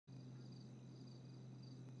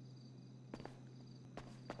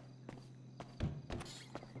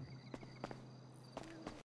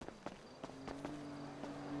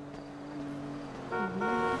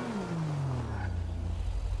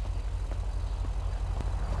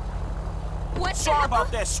What? Sorry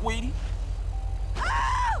about that, sweetie.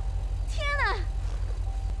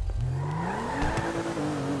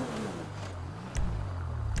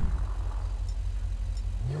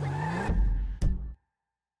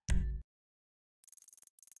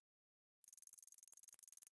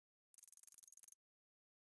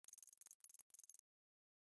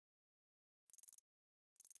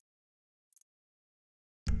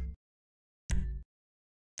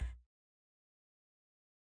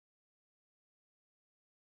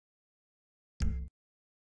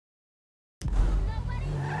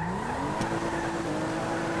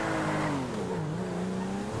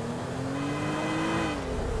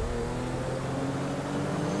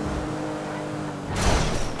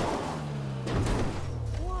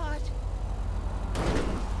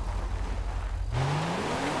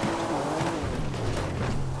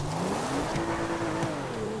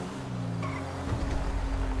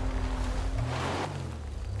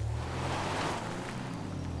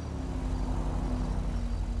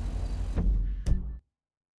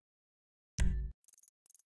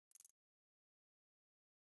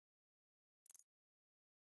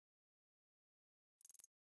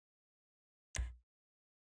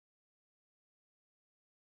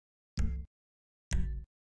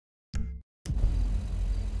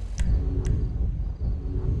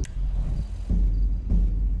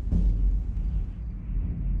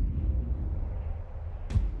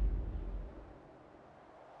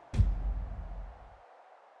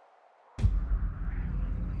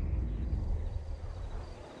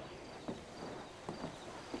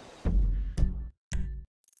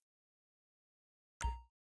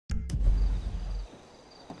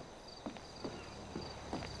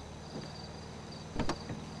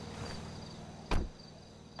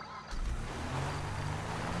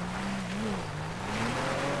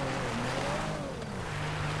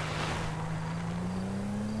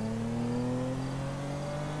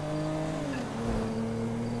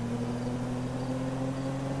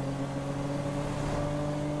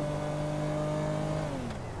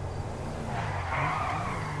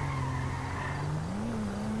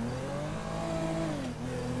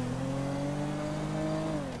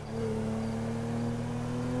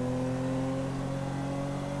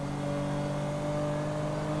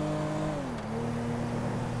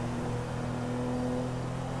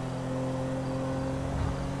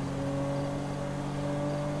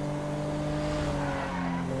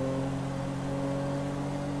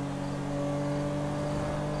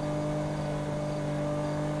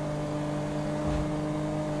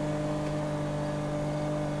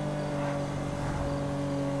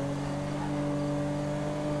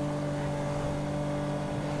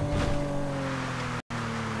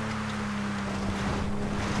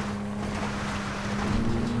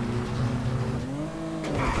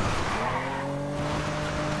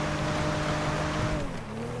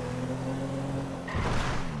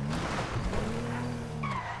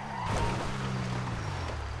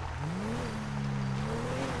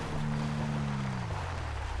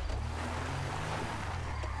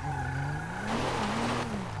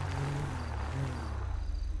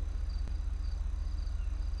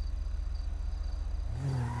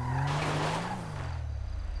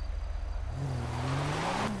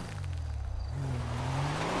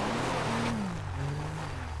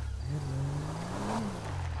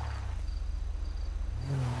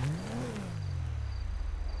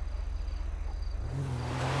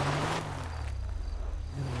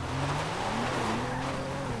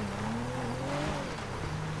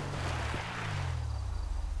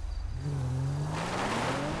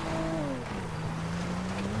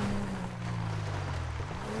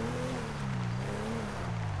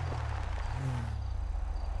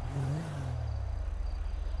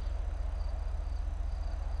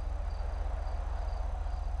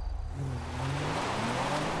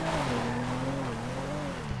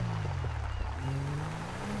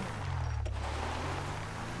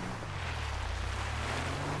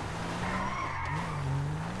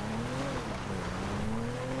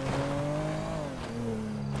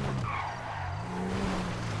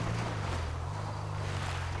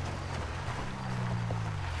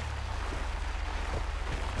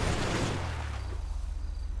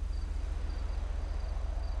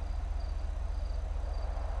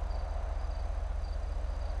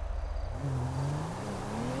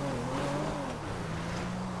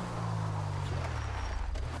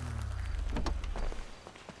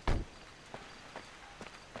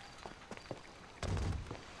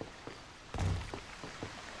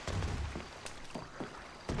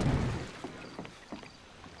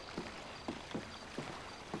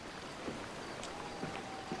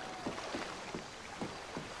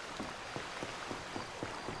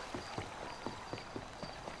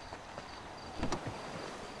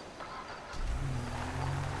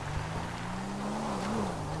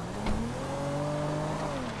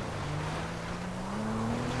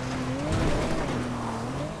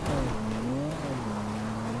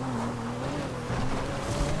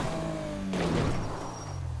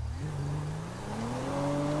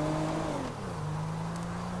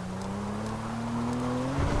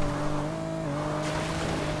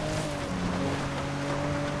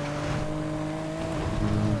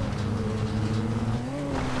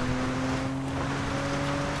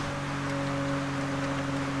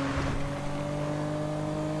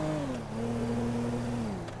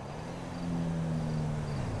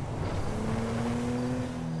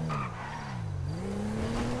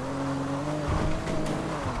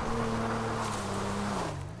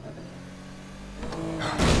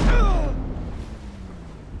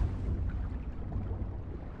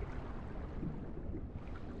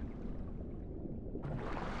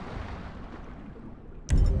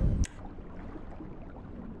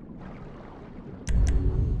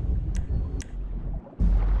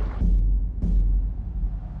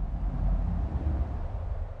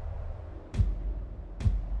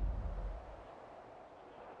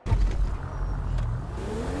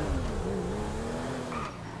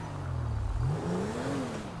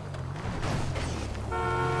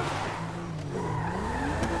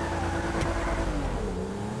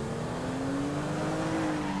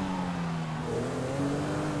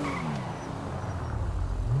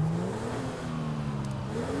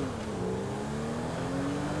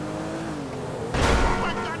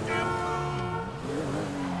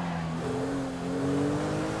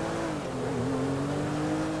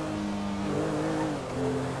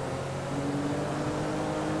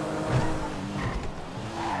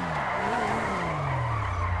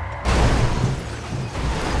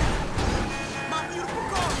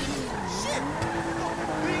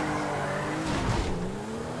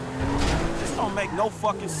 make no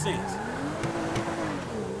fucking sense.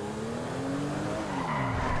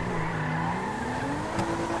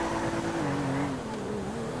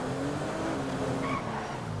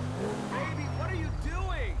 Baby, what are you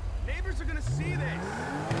doing? Neighbors are gonna see this.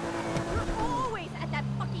 You're always at that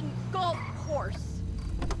fucking golf course.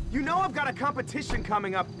 You know I've got a competition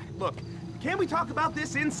coming up. Look, can't we talk about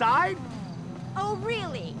this inside? Oh,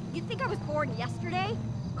 really? You think I was born yesterday?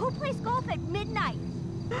 Who plays golf at midnight?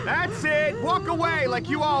 That's it! Walk away like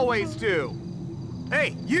you always do!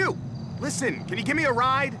 Hey, you! Listen, can you give me a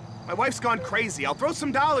ride? My wife's gone crazy. I'll throw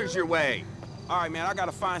some dollars your way. All right, man, I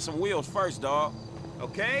gotta find some wheels first, dog.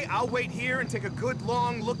 Okay, I'll wait here and take a good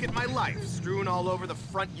long look at my life, strewn all over the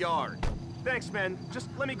front yard. Thanks, man. Just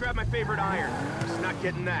let me grab my favorite iron. Just not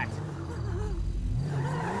getting that.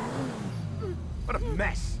 What a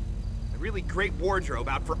mess. A really great wardrobe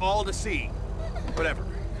out for all to see. Whatever.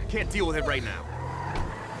 Can't deal with it right now.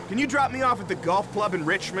 Can you drop me off at the golf club in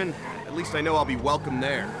Richmond? At least I know I'll be welcome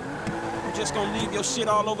there. You just gonna leave your shit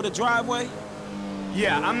all over the driveway?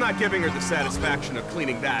 Yeah, I'm not giving her the satisfaction of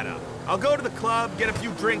cleaning that up. I'll go to the club, get a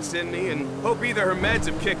few drinks in me, and hope either her meds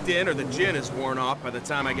have kicked in or the gin is worn off by the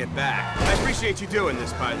time I get back. I appreciate you doing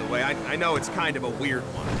this, by the way. I know it's kind of a weird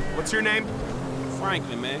one. What's your name?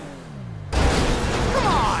 Franklin, man. Come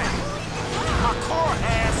on! My car,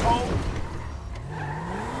 asshole!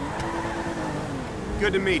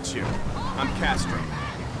 Good to meet you. I'm Castro.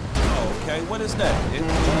 Oh, okay, what is that?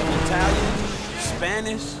 Italian?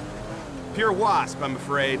 Spanish? Pure wasp, I'm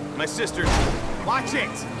afraid. My sister's... Watch it!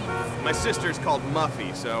 My sister's called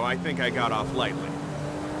Muffy, so I think I got off lightly.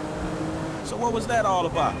 So what was that all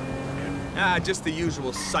about? Ah, just the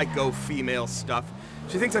usual psycho female stuff.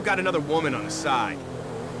 She thinks I've got another woman on the side.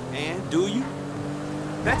 And do you?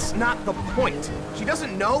 That's not the point. She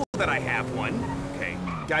doesn't know that I have one. Okay,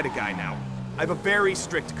 guy to guy now. I have a very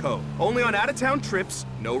strict code. Only on out-of-town trips,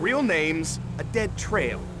 no real names, a dead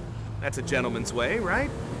trail. That's a gentleman's way,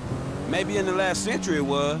 right? Maybe in the last century it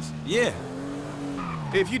was, yeah.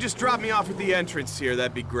 If you just drop me off at the entrance here,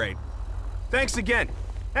 that'd be great. Thanks again.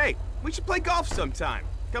 Hey, we should play golf sometime.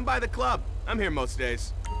 Come by the club. I'm here most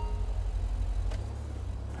days.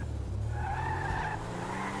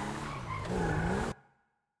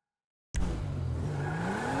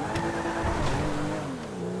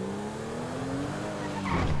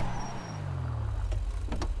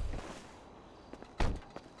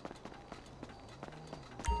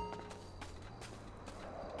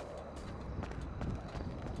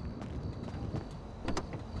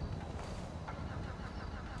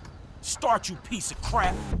 Start, you piece of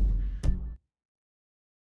crap.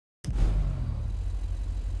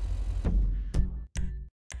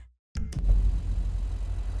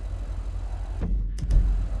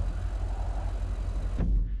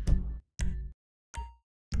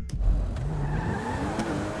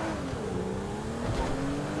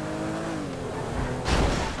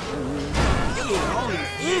 Yeah, only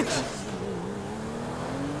inches.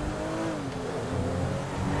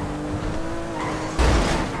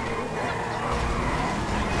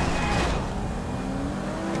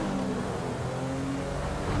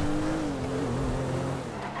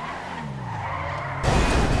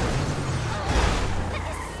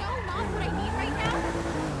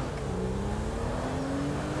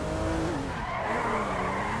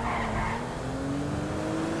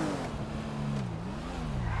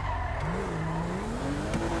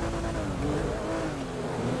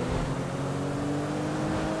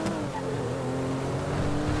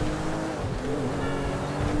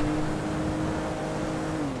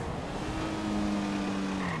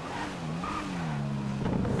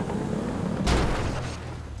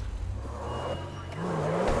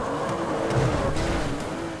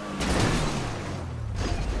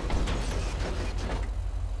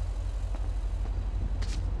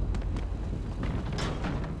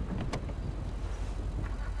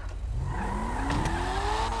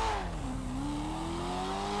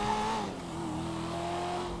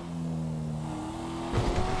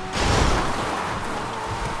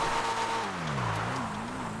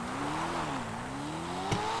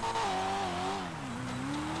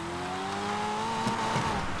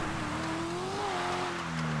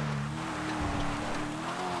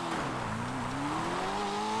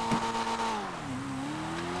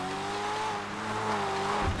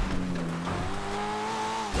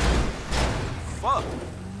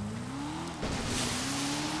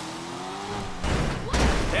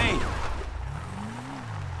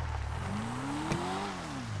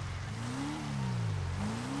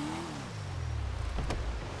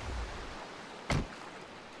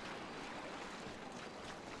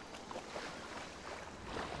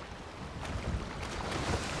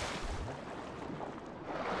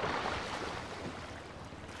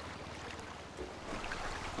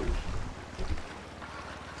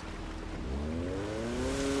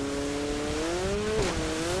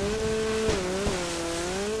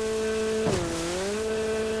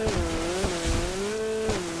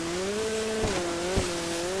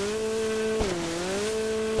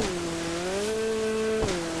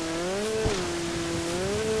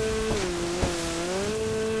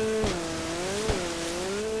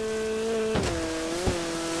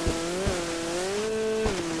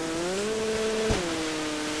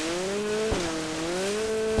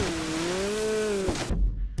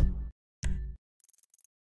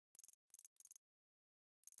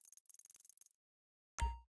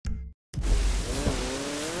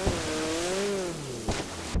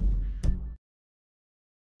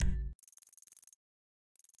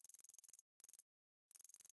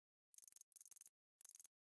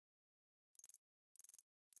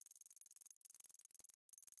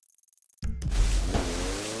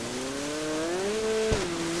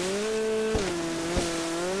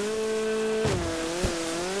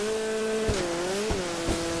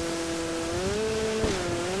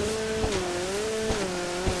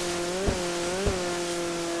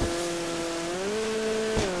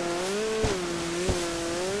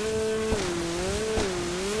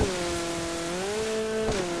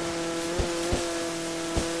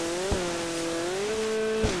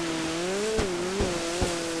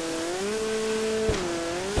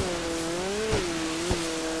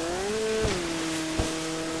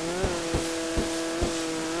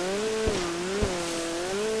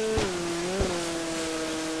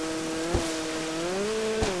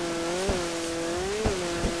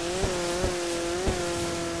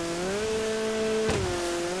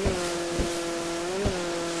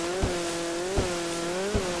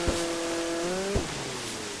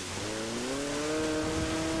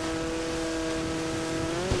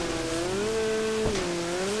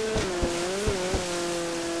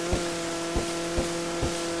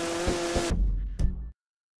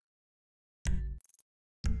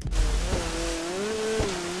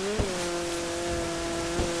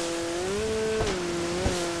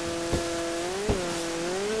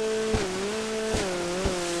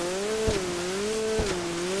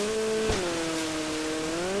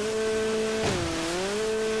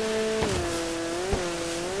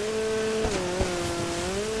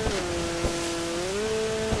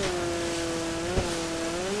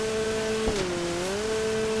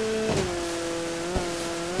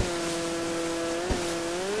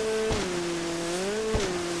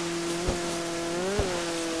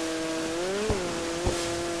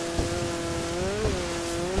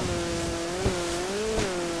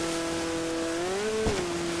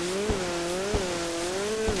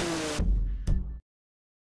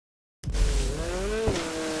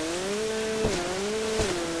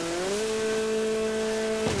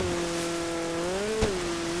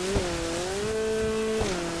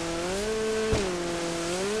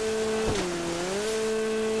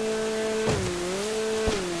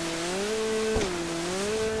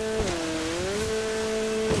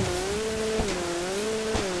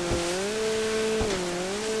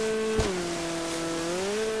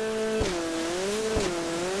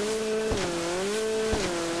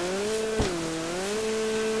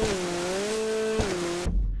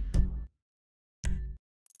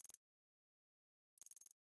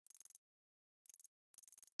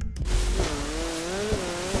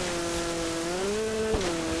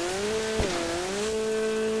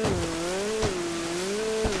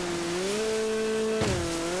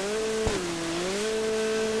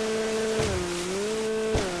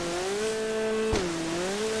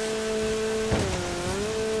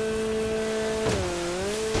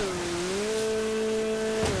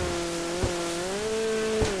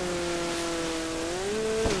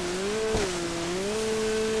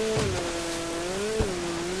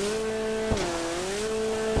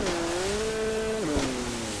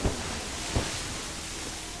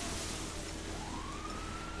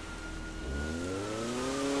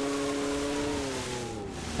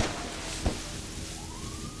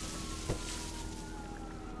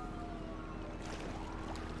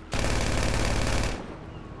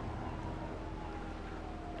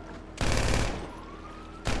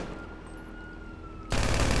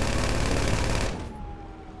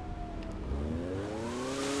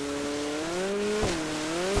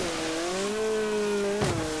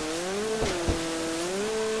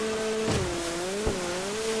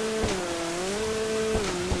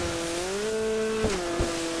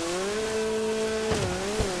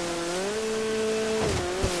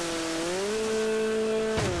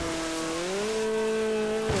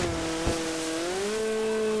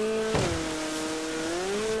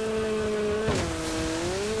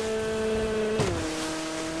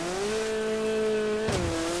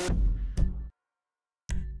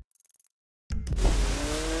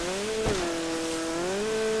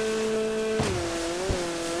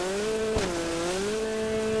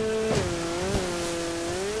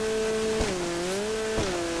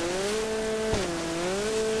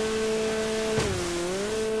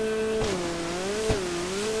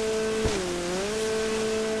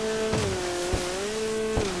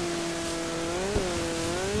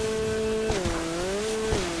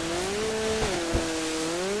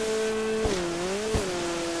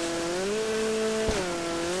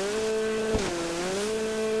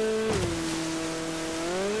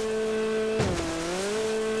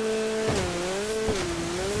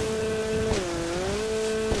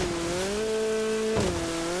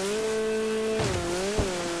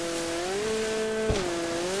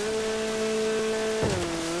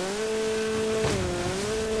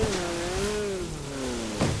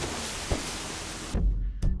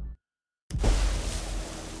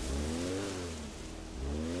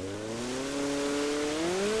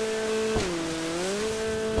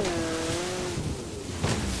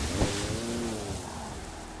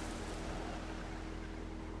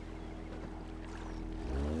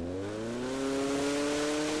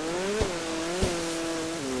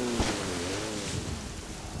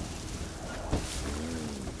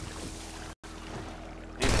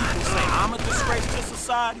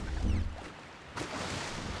 society?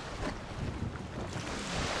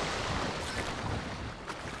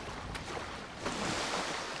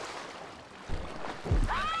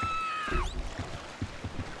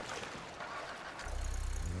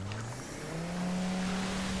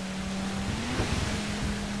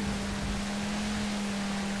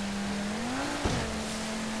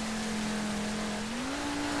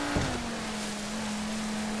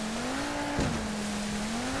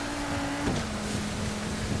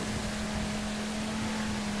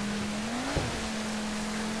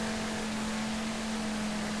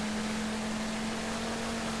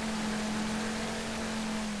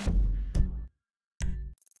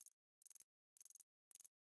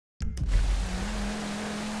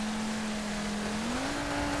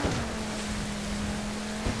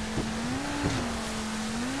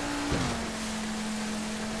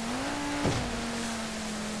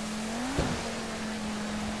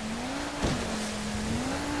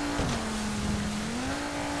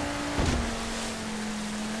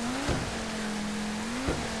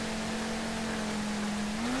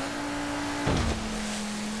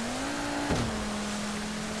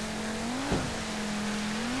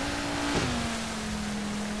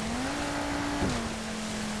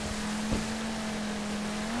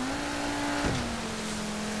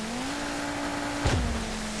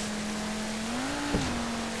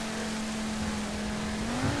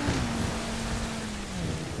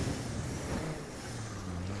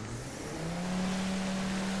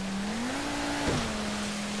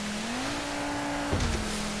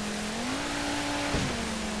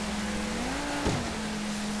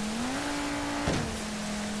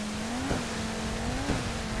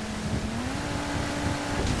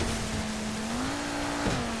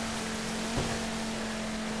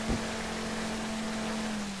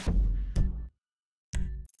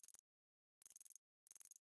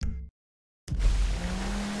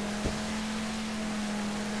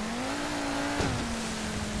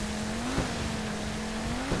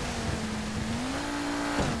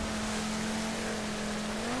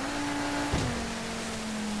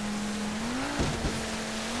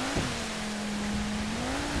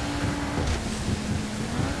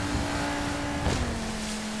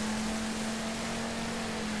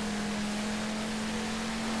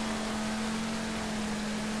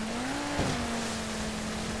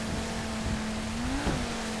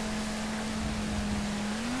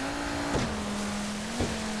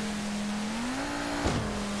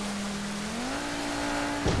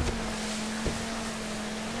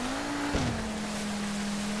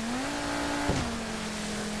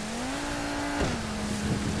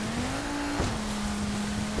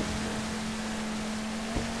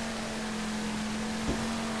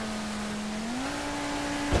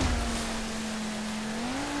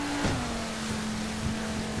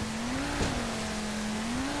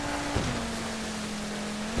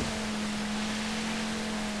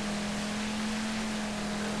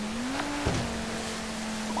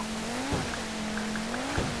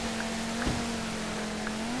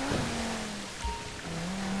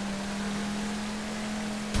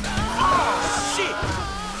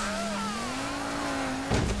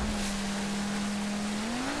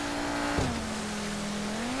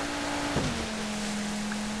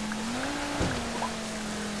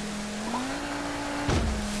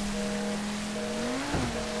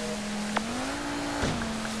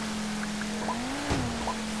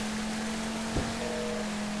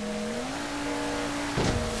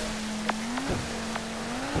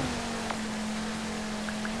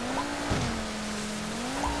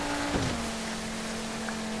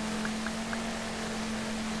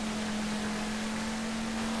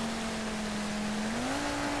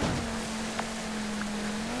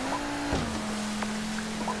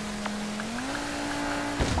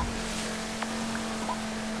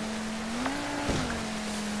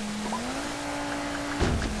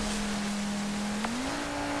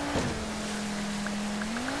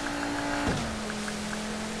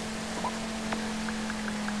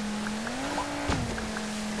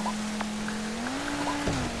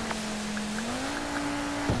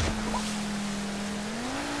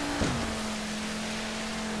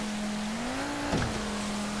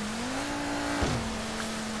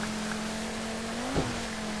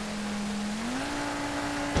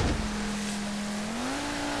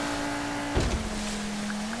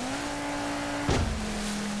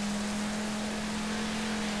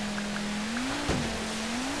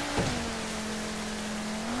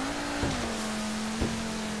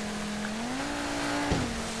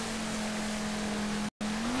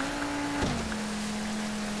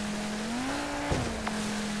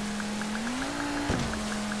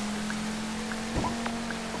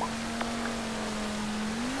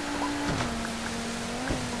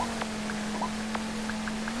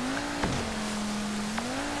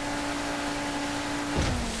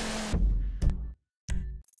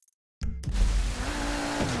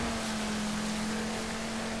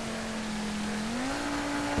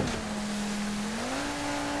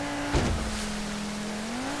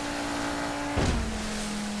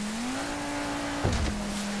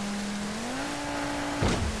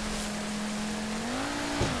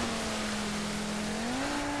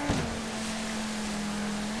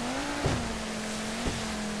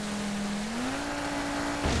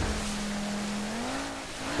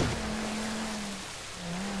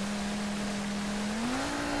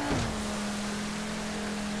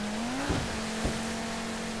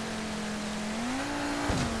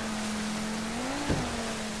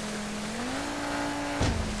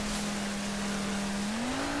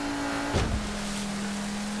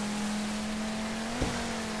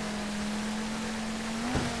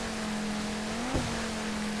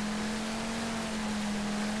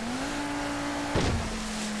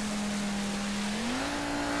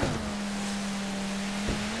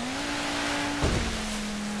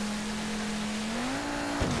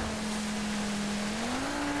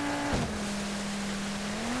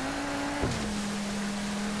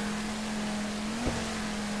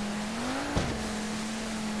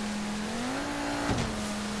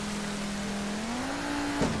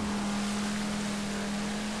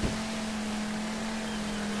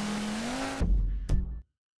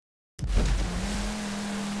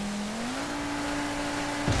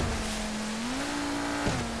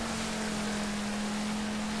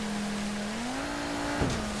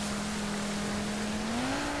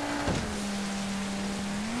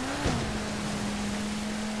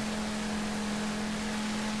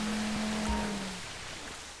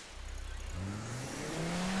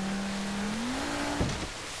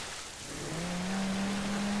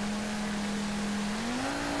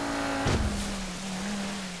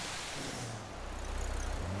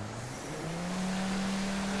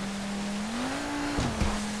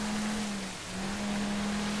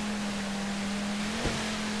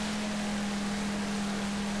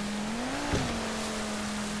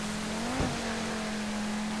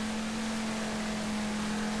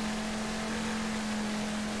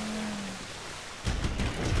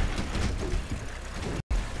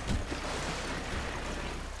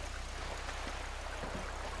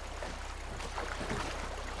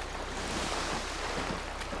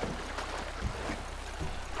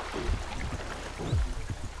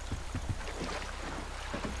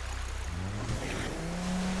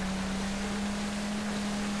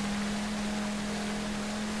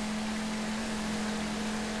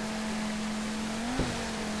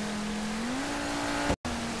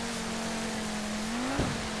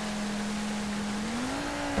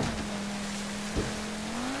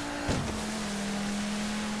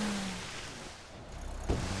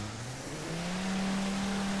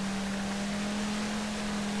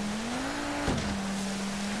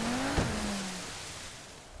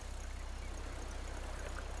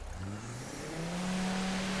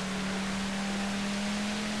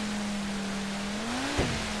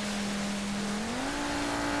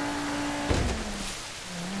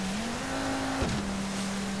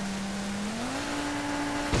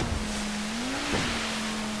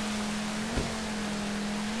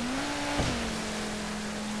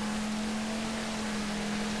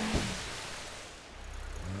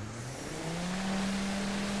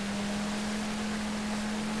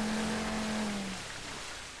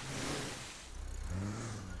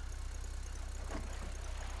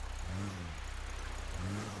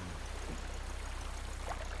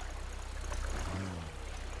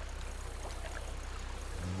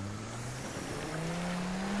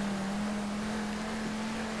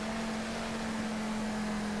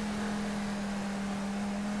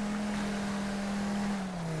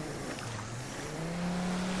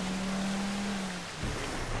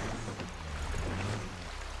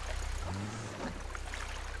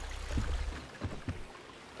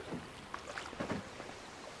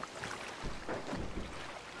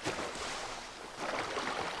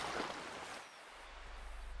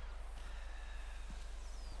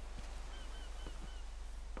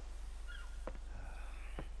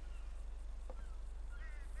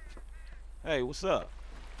 Hey, what's up?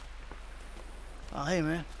 Oh, hey,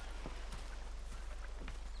 man.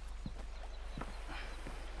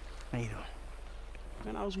 How you doing?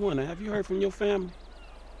 Man, I was wondering, have you heard from your family?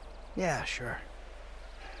 Yeah, sure.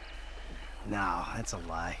 No, that's a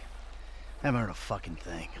lie. I haven't heard a fucking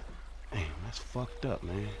thing. Damn, that's fucked up,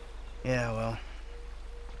 man. Yeah, well,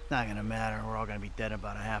 not gonna matter. We're all gonna be dead in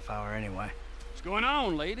about a half hour anyway. What's going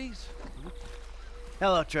on, ladies?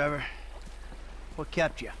 Hello, Trevor. What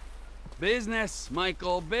kept you? Business,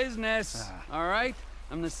 Michael, business. All right?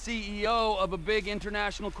 I'm the CEO of a big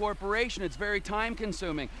international corporation. It's very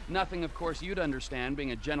time-consuming. Nothing, of course, you'd understand,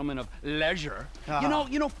 being a gentleman of leisure. You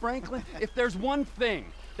know, Franklin, if there's one thing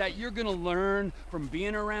that you're gonna learn from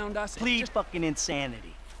being around us... Please fucking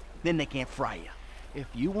insanity. Then they can't fry you. If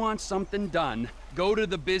you want something done, go to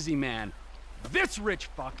the busy man. This rich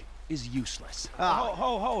fuck is useless.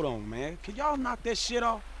 Hold on, man. Can y'all knock that shit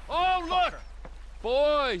off? Oh, look!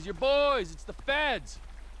 Boys, you're boys. It's the feds.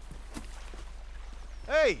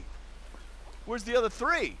 Hey! Where's the other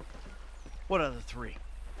 3? What other 3?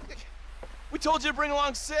 We told you to bring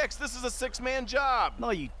along 6. This is a 6-man job.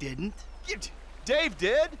 No, you didn't. Dave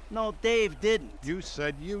did? No, Dave didn't. You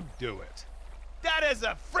said you'd do it. That is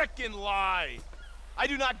a frickin' lie. I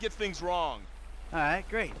do not get things wrong. All right,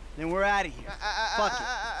 great. Then we're out of here. Fuck it.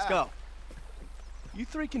 Let's go. You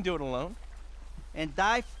 3 can do it alone. And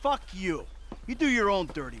fuck you. You do your own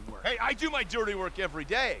dirty work. Hey, I do my dirty work every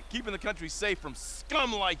day, keeping the country safe from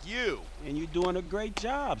scum like you. And you're doing a great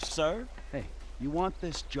job, sir. Hey, you want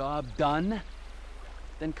this job done?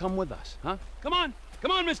 Then come with us, huh? Come on,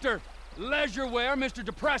 Mr. Leisureware, Mr.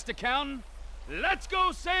 Depressed Accountant. Let's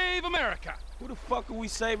go save America. Who the fuck are we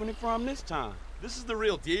saving it from this time? This is the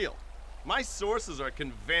real deal. My sources are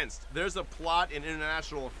convinced there's a plot in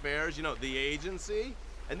international affairs, you know, the agency,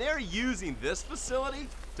 and they're using this facility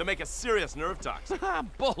to make a serious nerve toxin.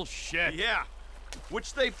 Bullshit. Yeah,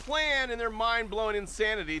 which they plan in their mind-blowing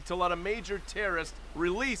insanity to let a major terrorist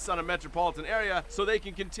release on a metropolitan area so they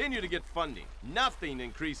can continue to get funding. Nothing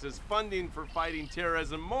increases funding for fighting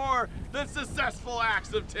terrorism more than successful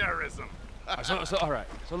acts of terrorism. All right,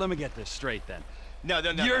 so let me get this straight then. No,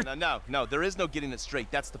 there is no getting it straight.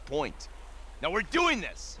 That's the point. Now we're doing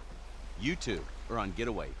this. You 2 are on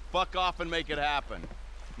getaway. Fuck off and make it happen.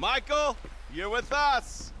 Michael, you're with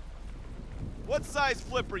us. What size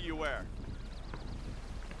flipper you wear?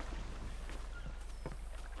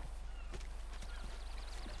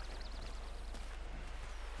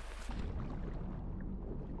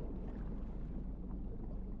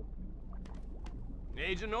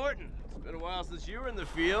 Agent Norton, it's been a while since you were in the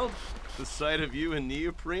field. The sight of you in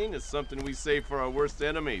neoprene is something we save for our worst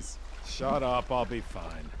enemies. Shut up, I'll be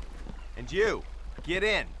fine. And you, get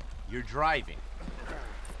in. You're driving.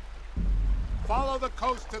 Follow the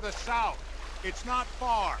coast to the south. It's not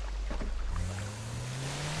far.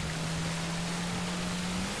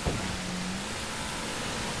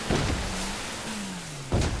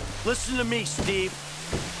 Listen to me, Steve.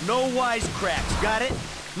 No wisecracks, got it?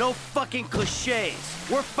 No fucking cliches.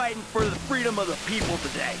 We're fighting for the freedom of the people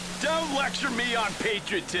today. Don't lecture me on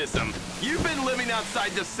patriotism. You've been living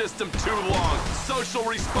outside the system too long. Social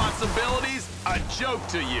responsibilities, a joke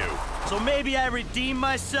to you. So maybe I redeem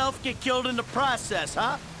myself, get killed in the process,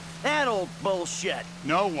 huh? That old bullshit.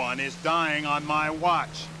 No one is dying on my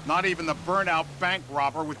watch. Not even the burnout bank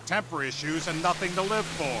robber with temper issues and nothing to live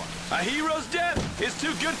for. A hero's death is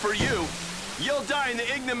too good for you. You'll die in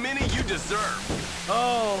the ignominy you deserve.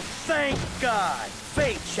 Oh, thank God.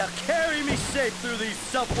 Fate shall carry me safe through these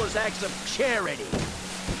selfless acts of charity.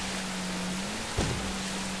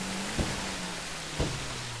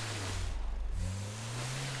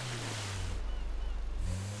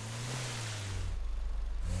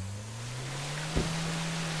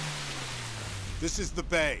 This is the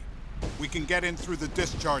bay. We can get in through the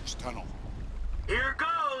discharge tunnel. Here goes.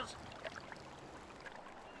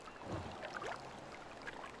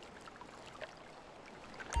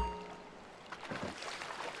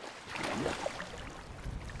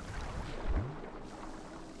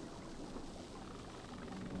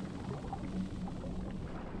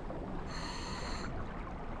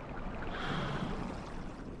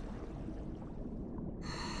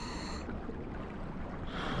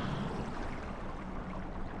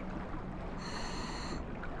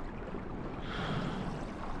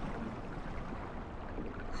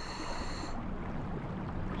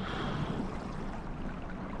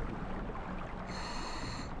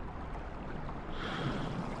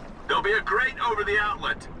 There'll be a grate over the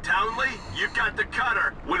outlet. Townley, you got the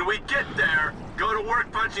cutter. When we get there, go to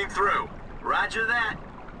work punching through. Roger that.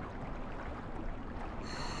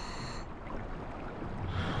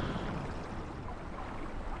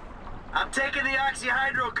 I'm taking the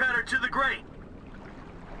oxyhydro cutter to the grate.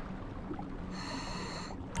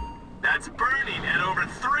 That's burning at over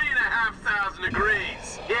 3,500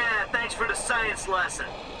 degrees. Yeah, thanks for the science lesson.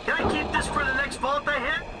 Can I keep this for the next vault I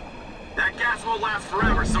hit? That gas won't last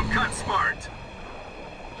forever, so cut smart.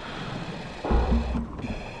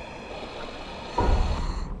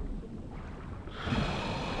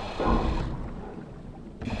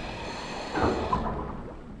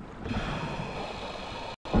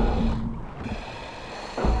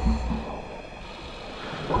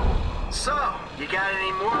 So, you got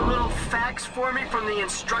any more little facts for me from the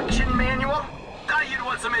instruction manual? Thought you'd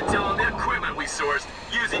want some intel on the equipment we sourced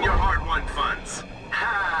using your hard-won funds.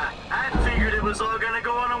 Ha! I figured it was all gonna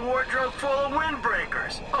go on a wardrobe full of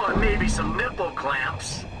windbreakers. Oh, and maybe some nipple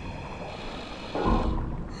clamps.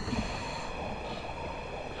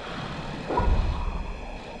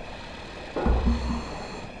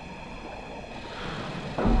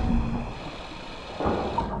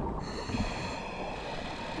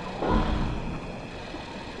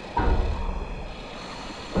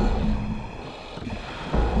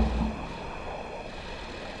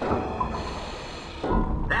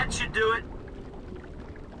 That should do it.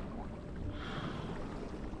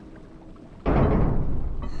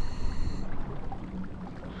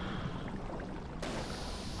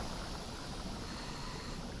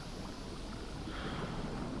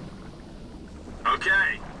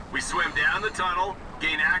 Okay, we swim down the tunnel,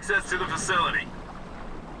 gain access to the facility.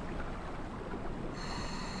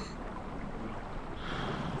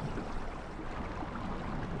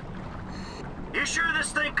 You sure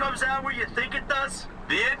this thing comes out where you think it does?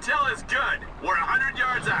 The intel is good. We're 100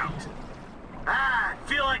 yards out. Ah, I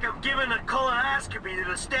feel like I'm giving a colonoscopy to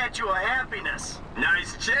the Statue of Happiness.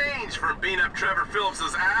 Nice change from beating up Trevor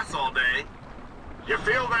Phillips's ass all day. You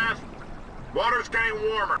feel that? Water's getting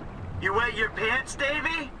warmer. You wet your pants,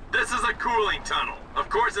 Davey? This is a cooling tunnel. Of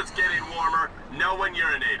course it's getting warmer. No one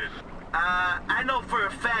urinated. I know for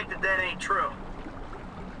a fact that that ain't true.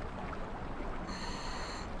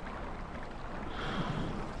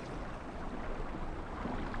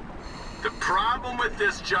 The problem with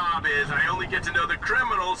this job is I only get to know the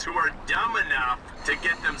criminals who are dumb enough to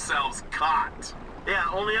get themselves caught. Yeah,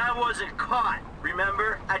 only I wasn't caught.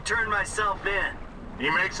 Remember? I turned myself in.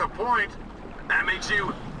 He makes a point. That makes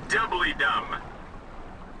you doubly dumb.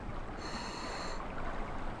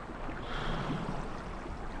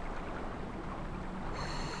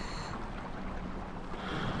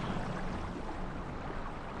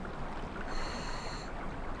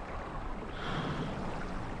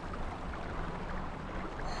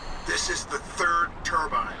 This is the third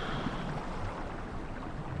turbine.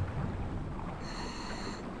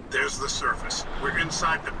 There's the surface. We're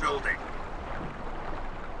inside the building.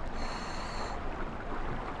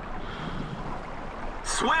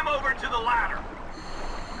 Swim over to the ladder.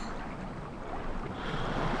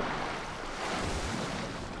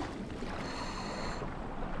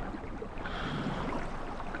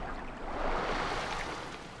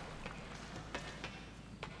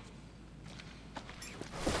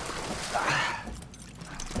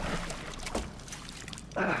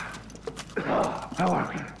 How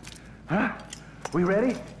are we? Huh? We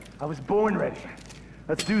ready? I was born ready.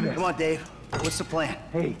 Let's do this. Come on, Dave. What's the plan?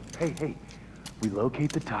 Hey. We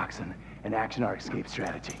locate the toxin and action our escape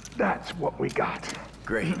strategy. That's what we got.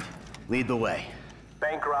 Great. Lead the way.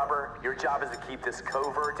 Bank robber, your job is to keep this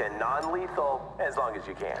covert and non-lethal as long as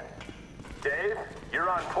you can. Dave, you're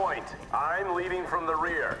on point. I'm leading from the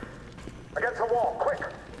rear. Against the wall,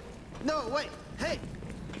 quick! No, wait. Hey!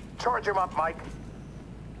 Charge him up, Mike.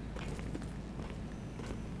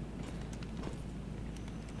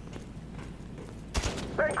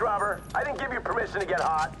 Bank robber, I didn't give you permission to get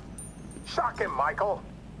hot. Shock him, Michael.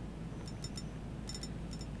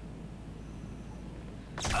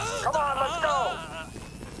 Come on, let's go!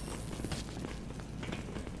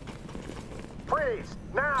 Freeze!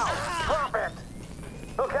 Now! Drop it!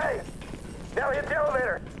 Okay, now hit the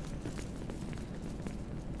elevator.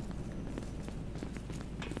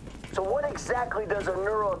 So what exactly does a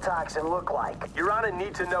neurotoxin look like? You're on a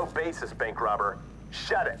need-to-know basis, bank robber.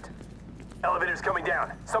 Shut it. Elevator's coming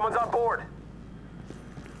down. Someone's on board.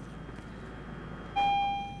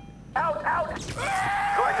 Out!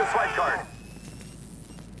 Collect a swipe card.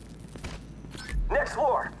 Next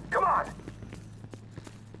floor. Come on.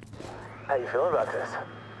 How you feeling about this?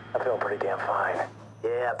 I'm feeling pretty damn fine.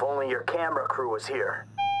 Yeah, if only your camera crew was here.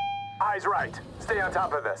 Eyes right. Stay on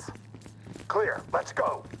top of this. Clear. Let's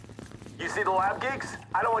go. You see the lab geeks?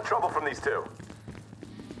 I don't want trouble from these two.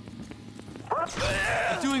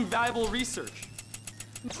 Doing valuable research.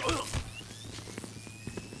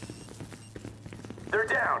 They're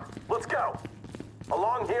down. Let's go.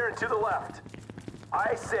 Along here and to the left.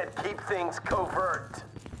 I said keep things covert.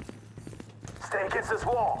 Stay against this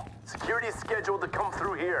wall. Security is scheduled to come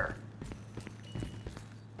through here.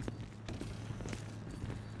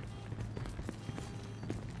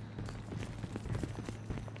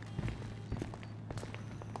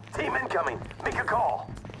 Team incoming. Make a call.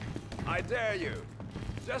 I dare you.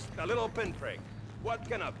 Just a little pinprick. What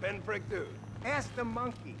can a pinprick do? Ask the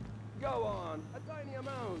monkey. Go on. A tiny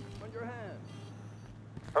amount on your hand.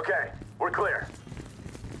 Okay, we're clear.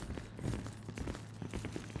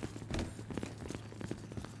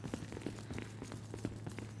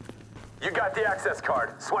 You got the access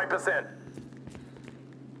card. Swipe us in.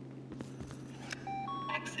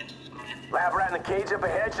 Lab rat in the cage up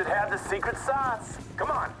ahead should have the secret sauce. Come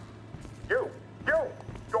on. You!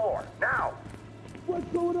 Door, now! What's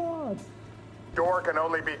going on? Door can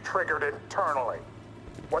only be triggered internally.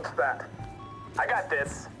 What's that? I got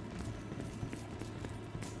this.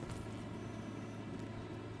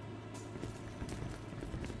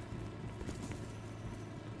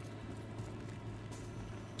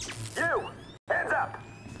 You! Hands up!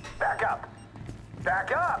 Back up!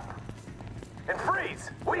 Back up! And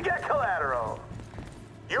freeze! We get collateral!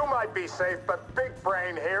 You might be safe, but Big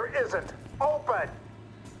Brain here isn't. Open!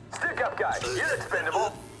 Stick up, guy. You're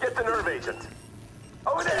expendable. Get the nerve agent.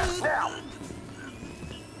 Over there, now!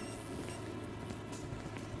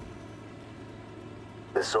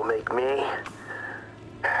 This'll make me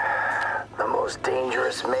the most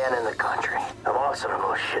dangerous man in the country. I'm also the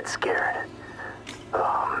most shit scared.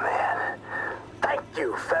 Oh, man. Thank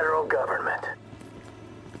you, federal government.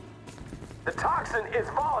 The toxin is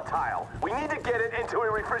volatile. We need to get it into a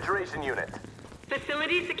refrigeration unit.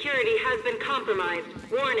 Facility security has been compromised.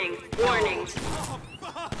 Warning, warning. It's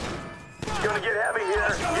gonna get heavy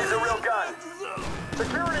here. Here's a real gun.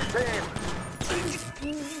 Security team!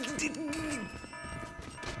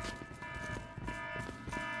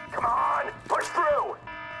 Come on, push through!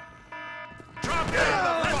 Drop it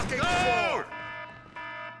on the fucking floor!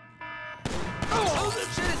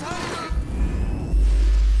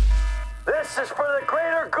 This is for the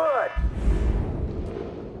greater good.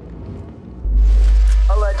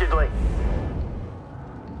 Allegedly.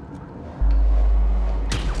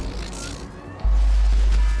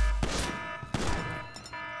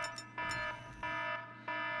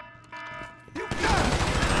 You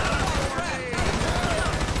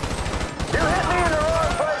hit me in the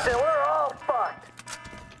wrong place and we're all fucked.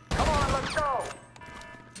 Come on, let's go.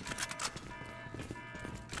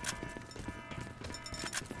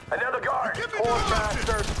 Another guard. Poor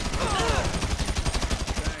bastard!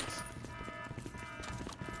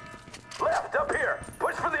 Left, up here.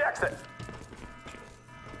 Push for the exit.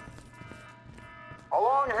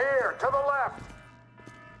 Along here, to the left!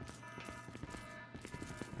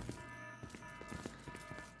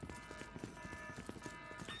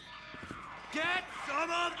 Get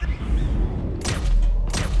some of the...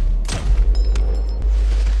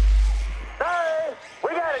 Hey, we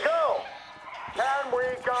gotta go. Can we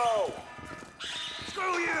go?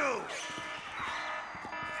 Screw you!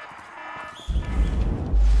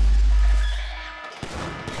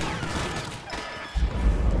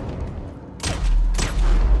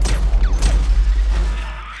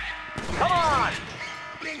 Come on.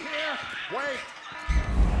 Wait!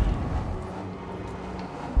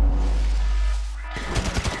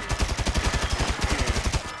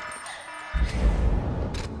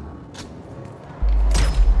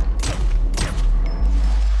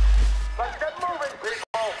 Let's get moving,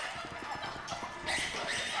 people!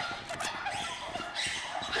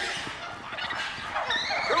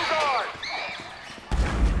 Two guards!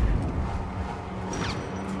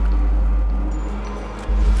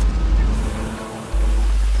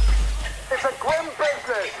 It's a grim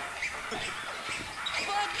business!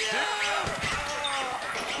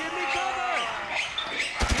 Give me cover!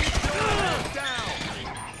 Down!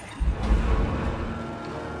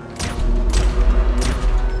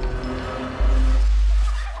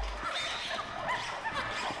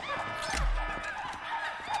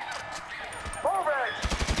 Move it.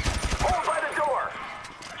 Hold by the door.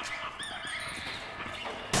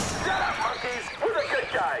 Shut up, monkeys. We're the good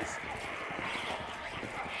guys.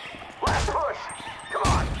 Last push. Come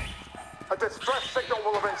on. A distress signal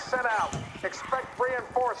will have been sent out. Expect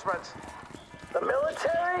reinforcements. The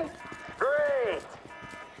military? Great.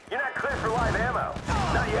 You're not clear for live ammo.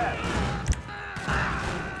 Not yet.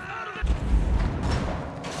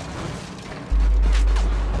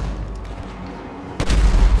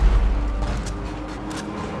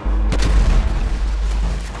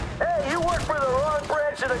 Hey, you work for the wrong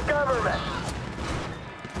branch of the government.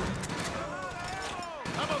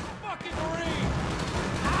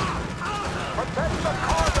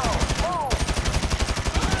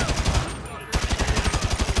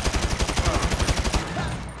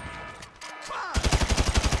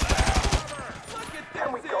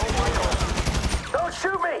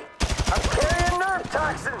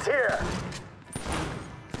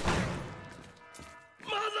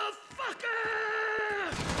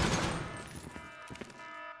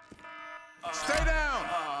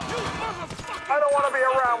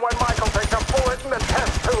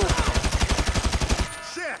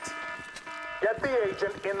 Get the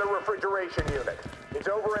agent in the refrigeration unit. It's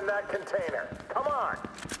over in that container. Come on.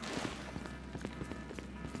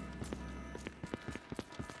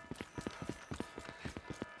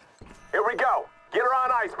 Here we go. Get her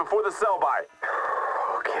on ice before the sell-by.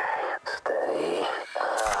 Okay, steady.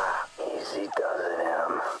 Easy does it,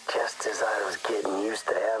 Em. Just as I was getting used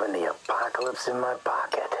to having the apocalypse in my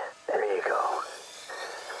pocket. There you go.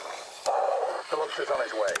 Phillips is on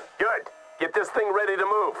his way. Good. Get this thing ready to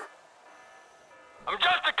move. I'm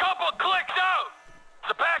just a couple of clicks out. Is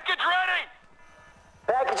the package ready?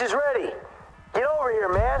 Package is ready. Get over here,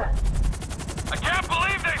 man. I can't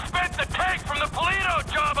believe they spent the tank from the Polito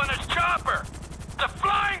job on this chopper. The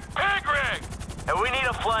flying pig rig. And we need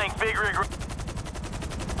a flying pig rig.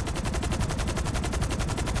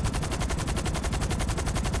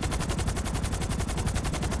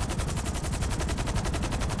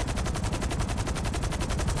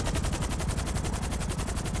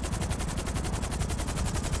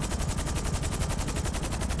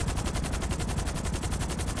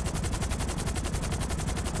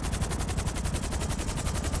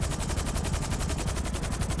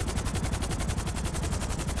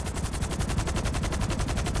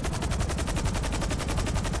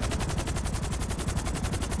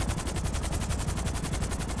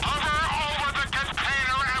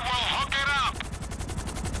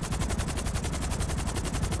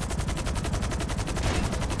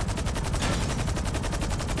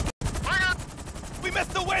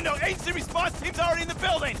 Agency response team's already in the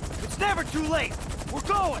building! It's never too late! We're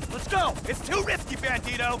going! Let's go! It's too risky,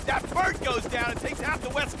 Bandito! That bird goes down and takes half the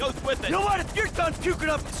West Coast with it! You know what? If you're done puking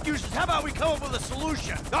up excuses, how about we come up with a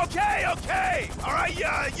solution? Okay! Alright,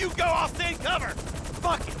 you go, I'll stay in cover!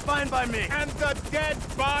 Fuck it, fine by me. And the dead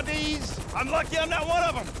bodies? I'm lucky I'm not one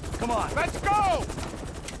of them! Come on. Let's go!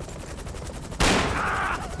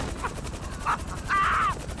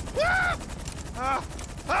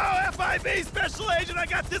 Oh, FIB Special Agent, I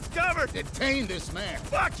got this covered! Detain this man.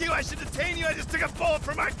 Fuck you, I should detain you, I just took a bullet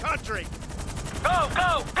for my country! Go,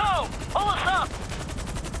 go, go! Pull us up!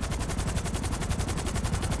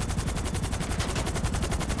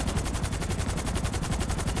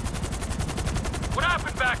 What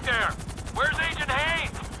happened back there? Where's Agent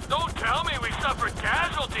Haynes? Don't tell me we suffered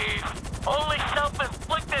casualties. Only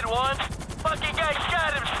self-inflicted ones. Fucking guy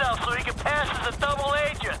shot himself so he could pass as a double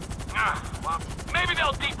agent. Well, maybe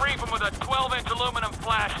they'll debrief him with a 12-inch aluminum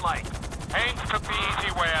flashlight. Haynes took the easy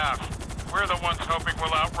way out. We're the ones hoping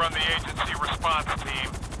we'll outrun the agency response team.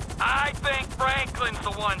 I think Franklin's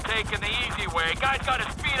the one taking the easy way. Guy's got his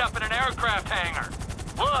feet up in an aircraft hangar.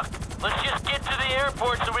 Look, let's just get to the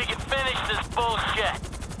airport so we can finish this bullshit.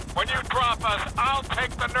 When you drop us, I'll take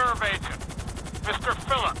the nerve agent. Mr.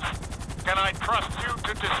 Phillips, can I trust you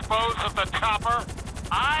to dispose of the chopper?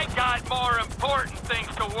 I got more important things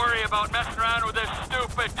to worry about messing around with this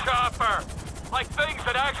stupid chopper. Like things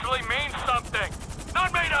that actually mean something.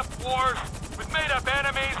 Not made-up wars with made-up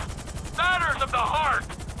enemies. Matters of the heart.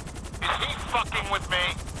 Is he fucking with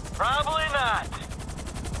me? Probably not.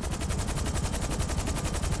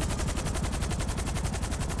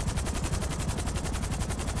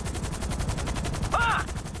 Fuck!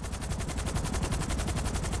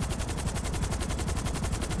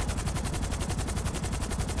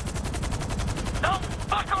 Don't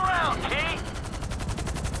fuck around, T!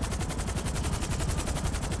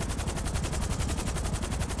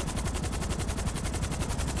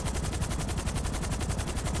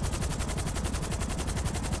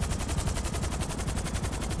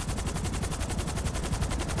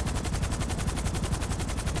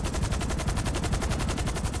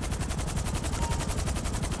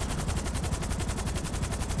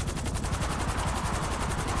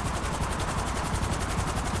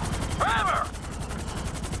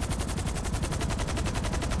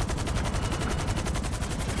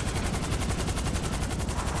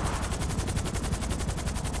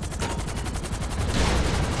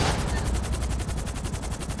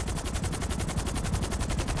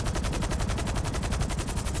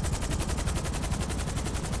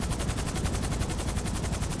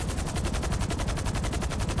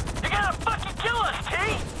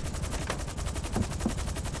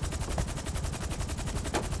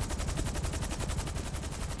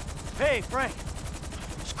 Hey, Frank.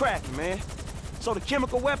 It's cracking, man. So the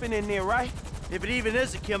chemical weapon in there, right? If it even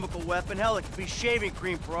is a chemical weapon, hell, it could be shaving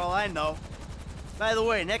cream for all I know. By the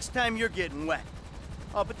way, next time you're getting wet.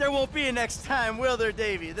 Oh, but there won't be a next time, will there,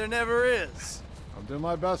 Davey? There never is. I'll do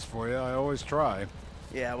my best for you. I always try.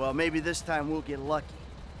 Yeah, well, maybe this time we'll get lucky.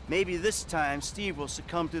 Maybe this time Steve will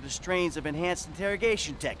succumb to the strains of enhanced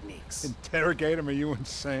interrogation techniques. Interrogate him? Are you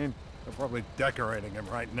insane? They're probably decorating him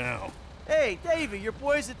right now. Hey, Davey, your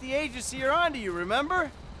boys at the agency are onto you, remember?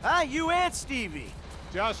 Huh? You and Stevie.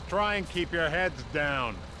 Just try and keep your heads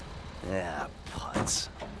down. Yeah, putz.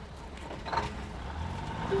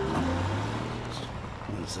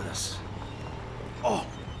 What's this? Oh,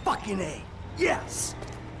 fucking A. Yes!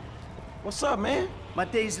 What's up, man? My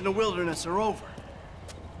days in the wilderness are over.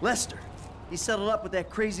 Lester, he settled up with that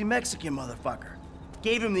crazy Mexican motherfucker.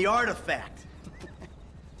 Gave him the artifact.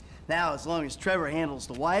 Now, as long as Trevor handles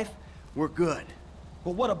the wife, we're good.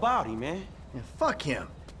 But what about him, man? Yeah, fuck him.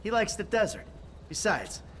 He likes the desert.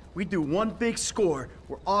 Besides, we do one big score,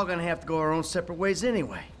 we're all gonna have to go our own separate ways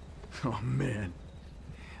anyway. Oh, man.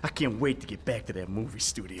 I can't wait to get back to that movie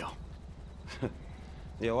studio.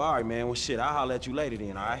 Yo, all right, man. Well, shit, I'll holler at you later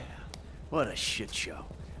then, all right? What a shit show.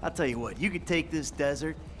 I'll tell you what, you could take this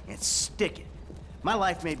desert and stick it. My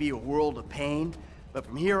life may be a world of pain, but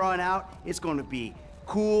from here on out, it's gonna be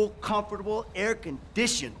cool, comfortable,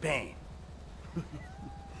 air-conditioned pain.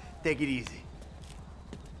 Take it easy.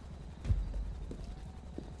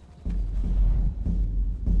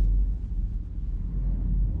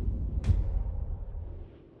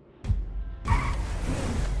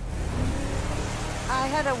 I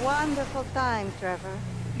had a wonderful time, Trevor.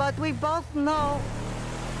 But we both know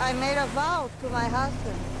I made a vow to my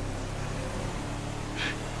husband.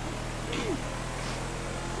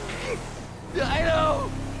 I know!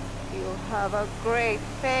 You have a great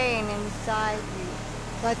pain inside you,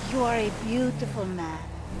 but you are a beautiful man.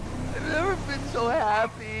 I've never been so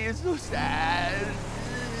happy and so sad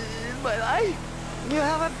in my life. You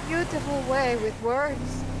have a beautiful way with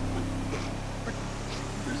words.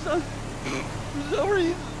 For some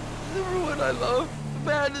reason, everyone I love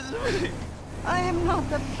abandons me. I am not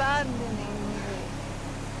abandoning you.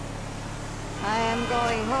 I am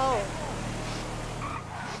going home.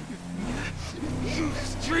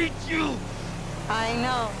 Treat you! I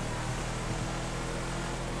know.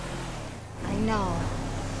 I know.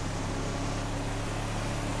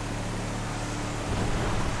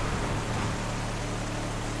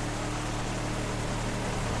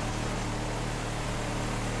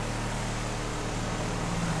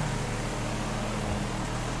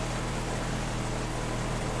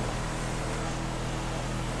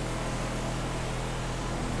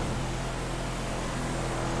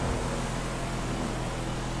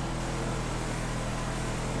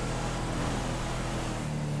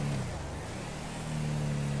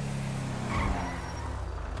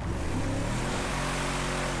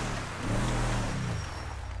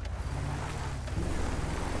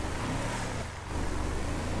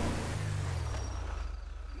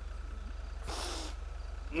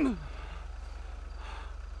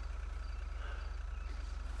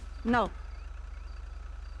 No.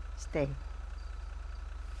 Stay.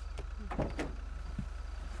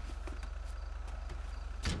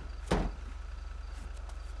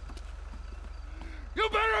 You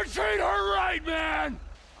better treat her right, man!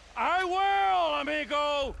 I will,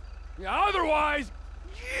 amigo! Yeah, otherwise,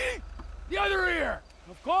 the other ear!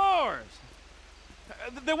 Of course!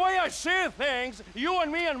 The way I see things, you and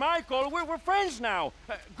me and Michael, we're friends now.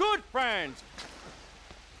 Good friends.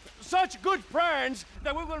 Such good friends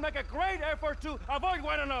that we will make a great effort to avoid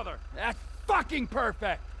one another. That's fucking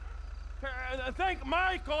perfect! Thank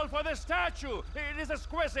Michael for the statue. It is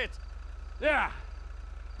exquisite. Yeah.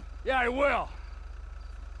 Yeah, I will.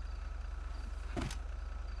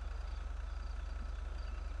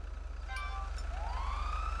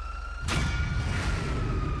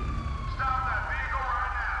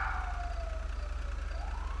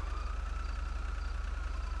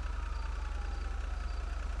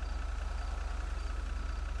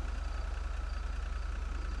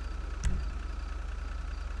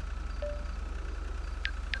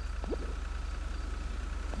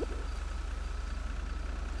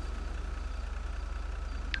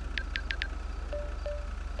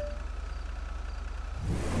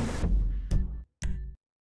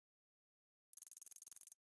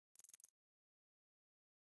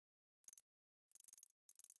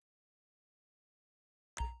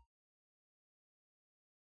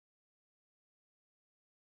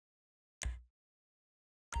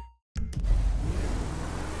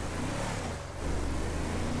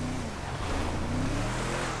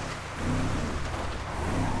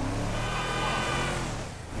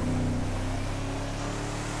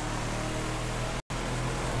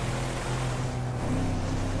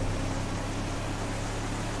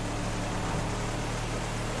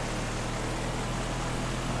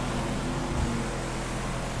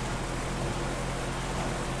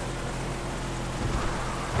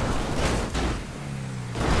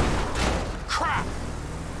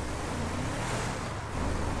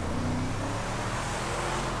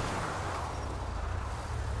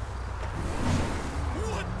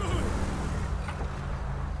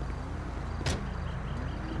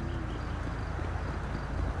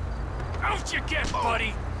 what you get,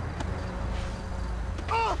 buddy!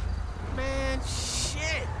 Oh! Man,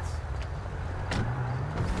 shit!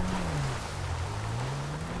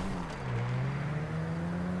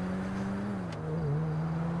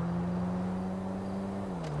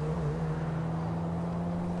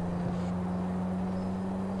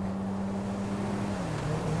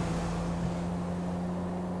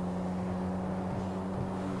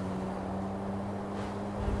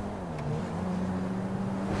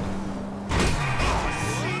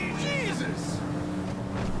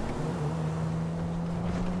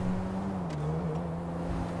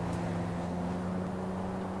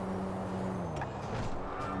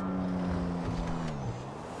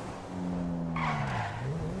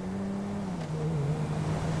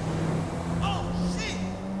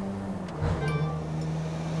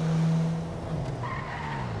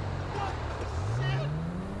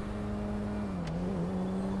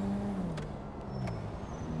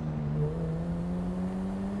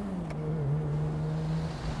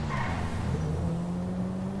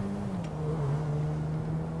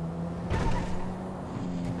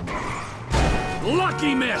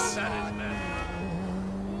 Lucky miss!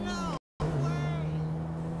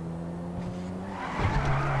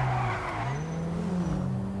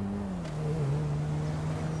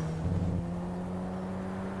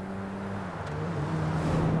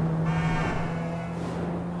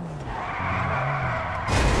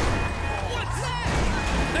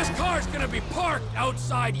 This car's gonna be parked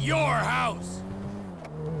outside your house!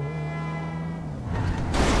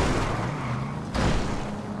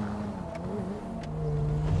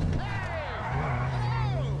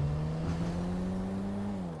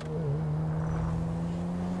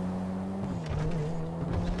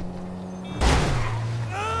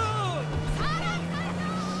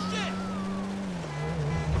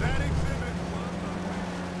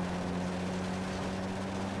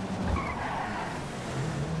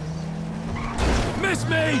 Miss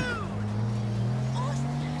me!